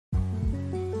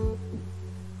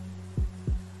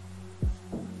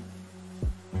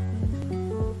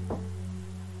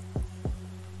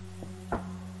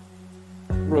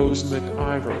Rose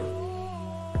McIver.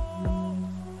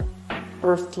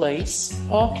 Birthplace,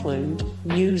 Auckland,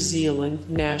 New Zealand.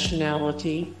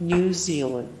 Nationality, New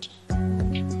Zealand.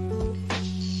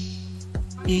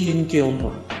 Ian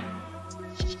Gilmore.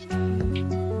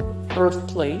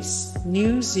 Birthplace,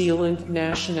 New Zealand.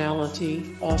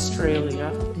 Nationality,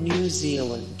 Australia, New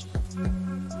Zealand.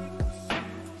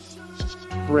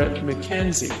 Brett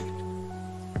McKenzie.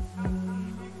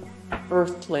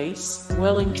 Birthplace,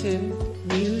 Wellington,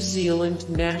 New Zealand.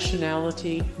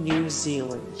 Nationality, New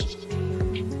Zealand.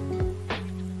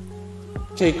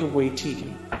 Takeaway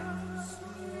Titi.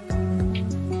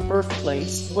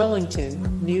 Birthplace,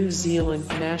 Wellington, New Zealand.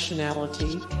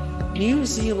 Nationality, New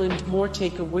Zealand. More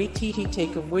Takeaway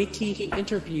Titi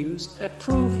interviews that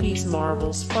prove he's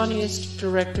Marvel's funniest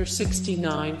director.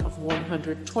 69 of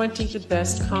 120 the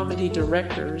best comedy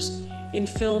directors in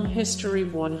film history.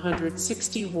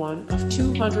 161 of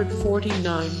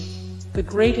 249 the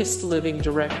greatest living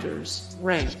directors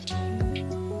ranked.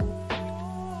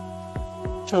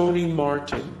 Tony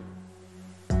Martin.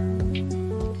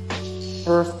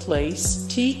 Birthplace,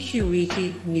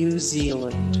 TQET, New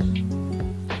Zealand.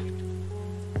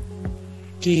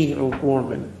 Dean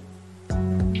O'Gorman.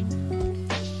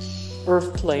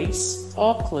 Birthplace,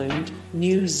 Auckland,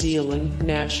 New Zealand.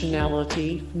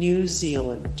 Nationality, New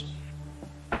Zealand.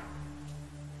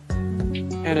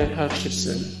 Anna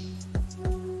Hutchison.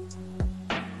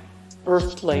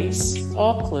 Birthplace,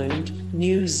 Auckland,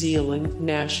 New Zealand.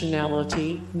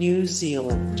 Nationality, New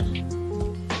Zealand.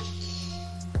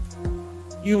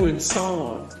 Ewan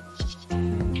Solon.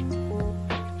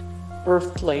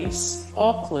 Birthplace,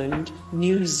 Auckland,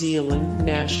 New Zealand.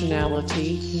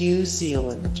 Nationality, New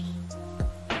Zealand.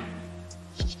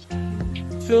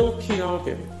 Phil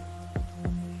Keoghan.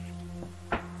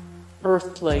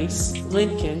 Birthplace,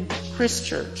 Lincoln,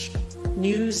 Christchurch,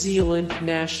 New Zealand.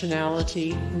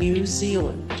 Nationality, New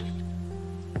Zealand.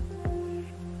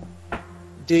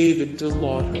 David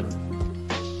DeLauder.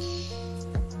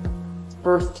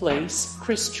 Birthplace,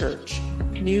 Christchurch,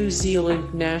 New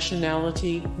Zealand.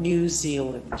 Nationality, New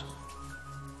Zealand.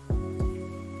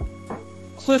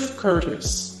 Cliff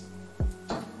Curtis.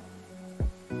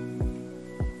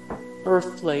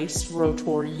 Birthplace,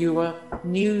 Rotorua,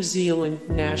 New Zealand.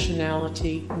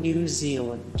 Nationality, New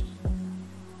Zealand.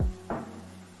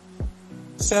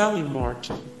 Sally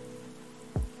Martin.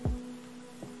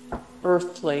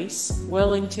 Birthplace,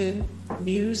 Wellington,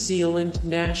 New Zealand.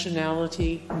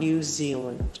 Nationality, New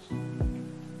Zealand.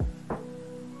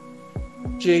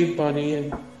 Jay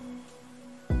Bunyan.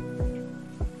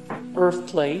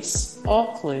 Birthplace,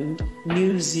 Auckland,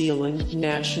 New Zealand.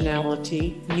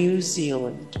 Nationality, New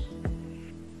Zealand.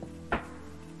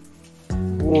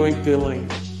 Roy Billing.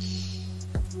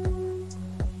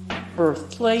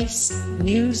 Birthplace,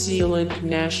 New Zealand.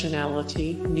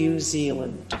 Nationality, New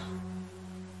Zealand.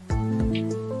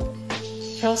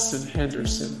 Kelson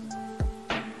Henderson.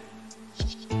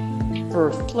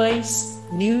 Birthplace,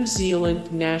 New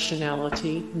Zealand.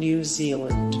 Nationality, New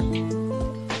Zealand.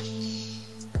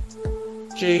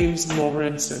 James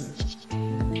Morenson.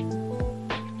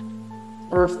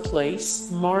 Birthplace,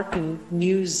 Martin,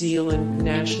 New Zealand.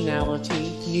 Nationality,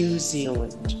 New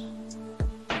Zealand.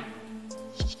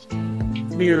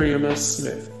 Miriam S.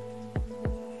 Smith.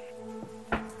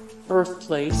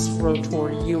 Birthplace,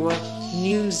 Rotorua,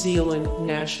 New Zealand.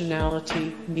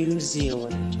 Nationality, New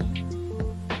Zealand.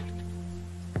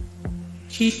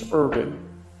 Keith Urban.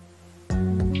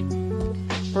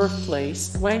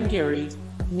 Birthplace, Whangarei,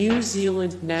 New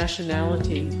Zealand.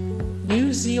 Nationality,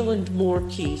 New Zealand. More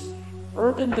Keith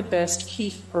Urban. The best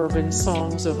Keith Urban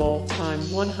songs of all time.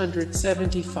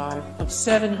 175 of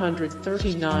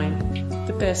 739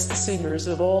 the best singers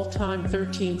of all time.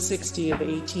 1360 of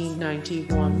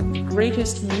 1891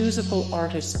 greatest musical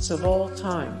artists of all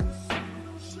time.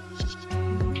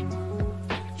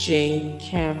 Jane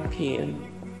Campion.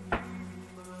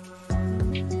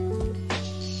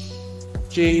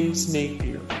 James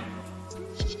Napier.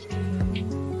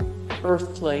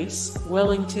 Birthplace,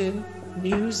 Wellington,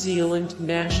 New Zealand.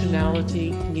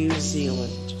 Nationality, New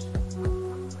Zealand.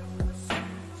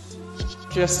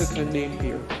 Jessica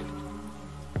Napier.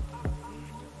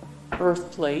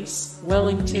 Birthplace,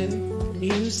 Wellington,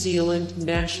 New Zealand.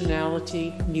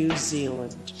 Nationality, New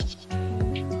Zealand.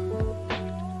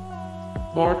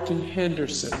 Martin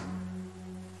Henderson.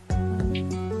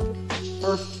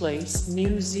 Birthplace,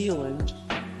 New Zealand.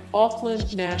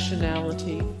 Auckland.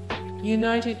 Nationality,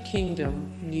 United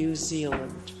Kingdom, New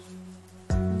Zealand.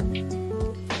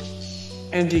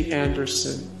 Andy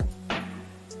Anderson.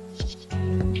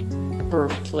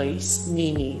 Birthplace,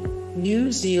 Nini,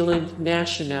 New Zealand.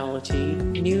 Nationality,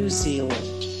 New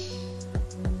Zealand.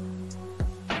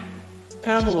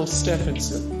 Pamela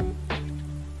Stephenson.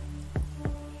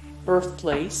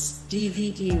 Birthplace,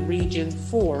 DVD Region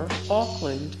 4,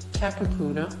 Auckland,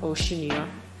 Takapuna, Oceania.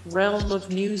 Realm of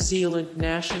New Zealand.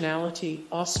 Nationality,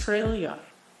 Australia.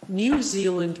 New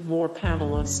Zealand. More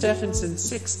Pamela Stephenson,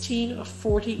 16 of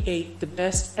 48. The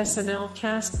best SNL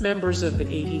cast members of the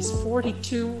 80s,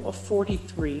 42 of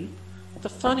 43. The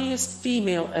funniest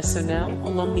female SNL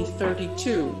alumni,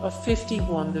 32 of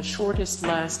 51. The shortest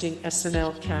lasting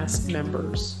SNL cast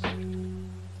members.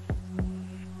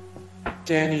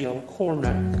 Daniel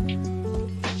Cormack.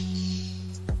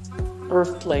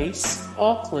 Birthplace,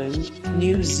 Auckland,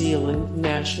 New Zealand.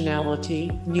 Nationality,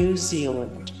 New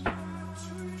Zealand.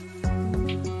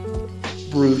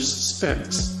 Bruce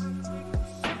Spence.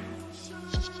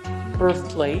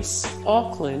 Birthplace,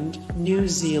 Auckland, New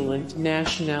Zealand.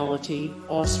 Nationality,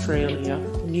 Australia,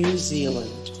 New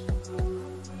Zealand.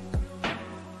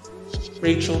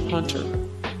 Rachel Hunter.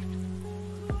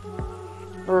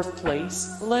 Birthplace,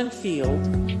 Glenfield,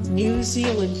 New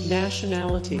Zealand.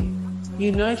 Nationality,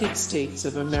 United States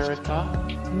of America,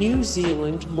 New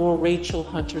Zealand. More Rachel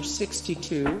Hunter,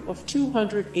 62 of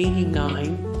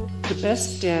 289. The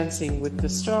best Dancing with the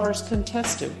Stars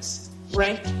contestants,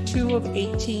 ranked 2 of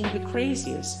 18. The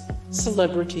craziest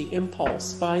celebrity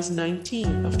impulse buys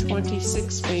 19 of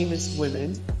 26. Famous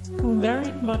women who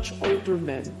married much older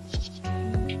men.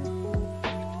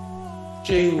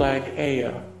 J. Lag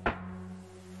Aya.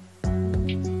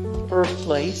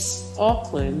 Birthplace,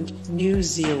 Auckland, New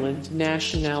Zealand.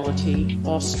 Nationality,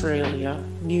 Australia,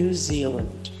 New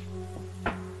Zealand.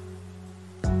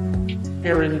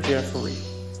 Aaron Jeffrey.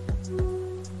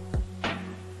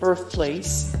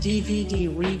 Birthplace, DVD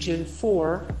Region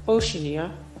 4,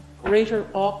 Oceania, Greater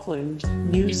Auckland,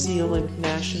 New Zealand.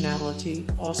 Nationality,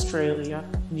 Australia,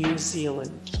 New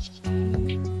Zealand.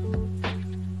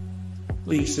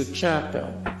 Lisa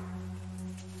Chappell.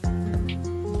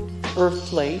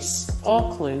 Birthplace,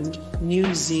 Auckland,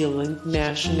 New Zealand.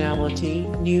 Nationality,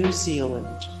 New Zealand.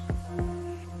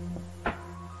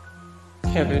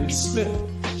 Kevin Smith.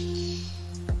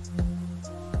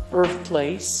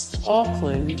 Birthplace,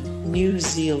 Auckland, New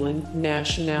Zealand.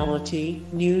 Nationality,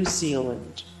 New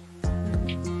Zealand.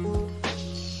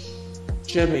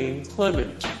 Jermaine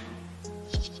Clement.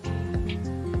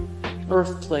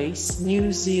 Birthplace,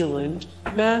 New Zealand.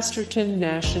 Masterton.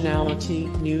 Nationality,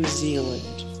 New Zealand.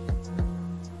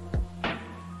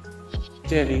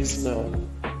 Denny's Lowe.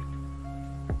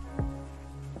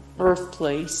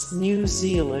 Birthplace, New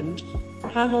Zealand.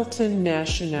 Hamilton.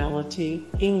 Nationality,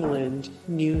 England,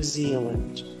 New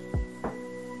Zealand.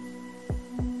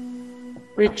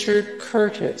 Richard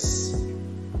Curtis.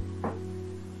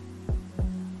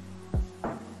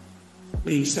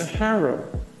 Lisa Harrow.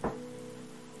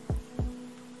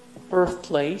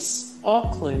 Birthplace,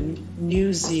 Auckland,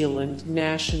 New Zealand.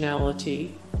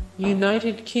 Nationality,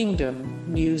 United Kingdom,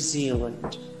 New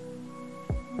Zealand.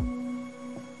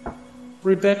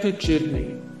 Rebecca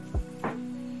Gibney.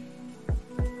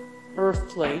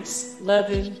 Birthplace,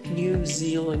 Leven, New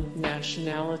Zealand.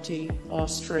 Nationality,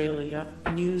 Australia,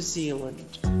 New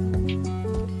Zealand.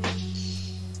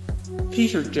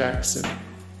 Peter Jackson.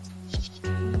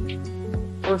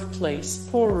 Birthplace,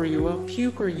 Porua,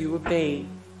 Pukerua Bay,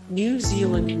 New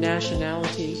Zealand.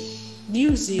 Nationality,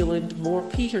 New Zealand. More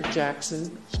Peter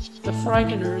Jackson. The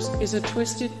Frighteners is a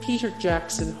twisted Peter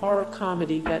Jackson horror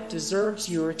comedy that deserves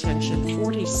your attention.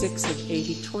 46 of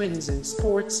 80. Twins in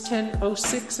sports,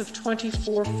 10.06 of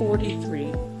 24.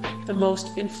 43. The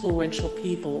most influential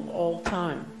people of all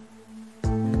time.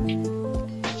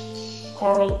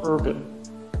 Carl Urban.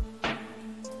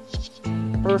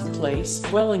 Birthplace,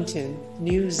 Wellington,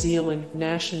 New Zealand.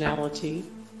 Nationality,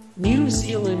 New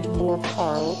Zealand. More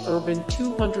Carl Urban,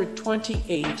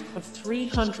 228 of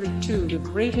 302. The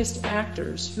greatest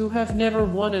actors who have never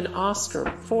won an Oscar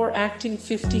for acting,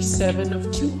 57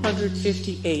 of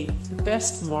 258. The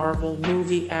best Marvel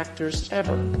movie actors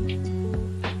ever.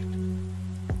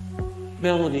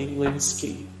 Melanie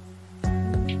Linsky.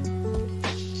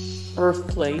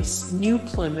 Birthplace, New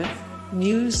Plymouth,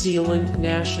 New Zealand.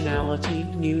 Nationality,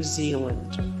 New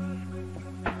Zealand.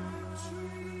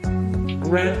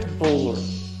 Grant Bowler.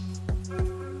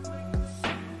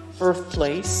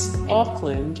 Birthplace,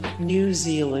 Auckland, New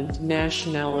Zealand.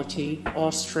 Nationality,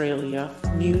 Australia,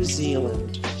 New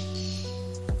Zealand.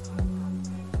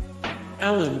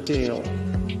 Alan Dale.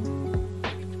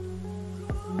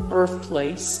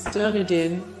 Birthplace,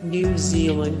 Dunedin, New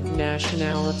Zealand.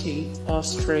 Nationality,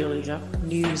 Australia,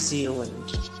 New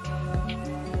Zealand.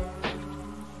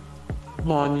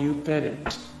 Manu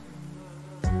Bennett.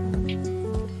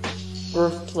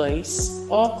 Birthplace,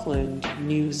 Auckland,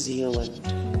 New Zealand.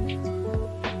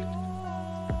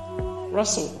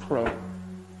 Russell Crowe.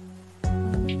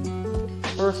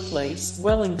 Birthplace,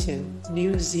 Wellington,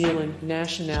 New Zealand.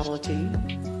 Nationality,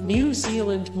 New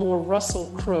Zealand. More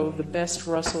Russell Crowe. The best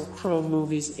Russell Crowe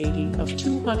movies, 80 of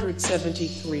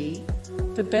 273.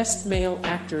 The best male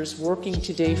actors working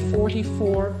today,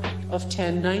 44 of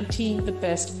 1019. The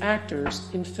best actors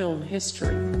in film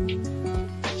history.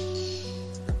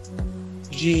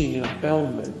 Gina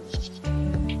Bellman.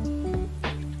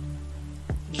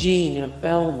 Gina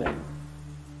Bellman.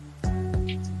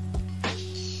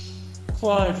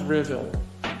 Clive Rivell.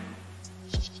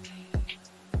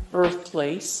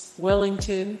 Birthplace,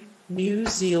 Wellington, New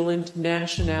Zealand.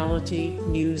 Nationality,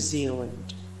 New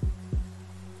Zealand.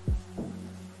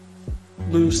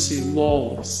 Lucy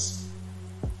Lawless.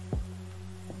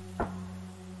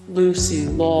 Lucy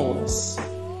Lawless.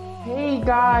 Hey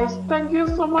guys, thank you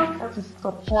so much for the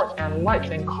support and likes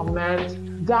and comments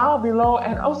down below,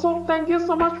 and also thank you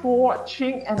so much for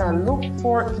watching, and I look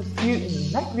forward to see you in the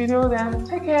next video. Then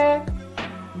take care,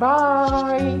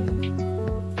 bye.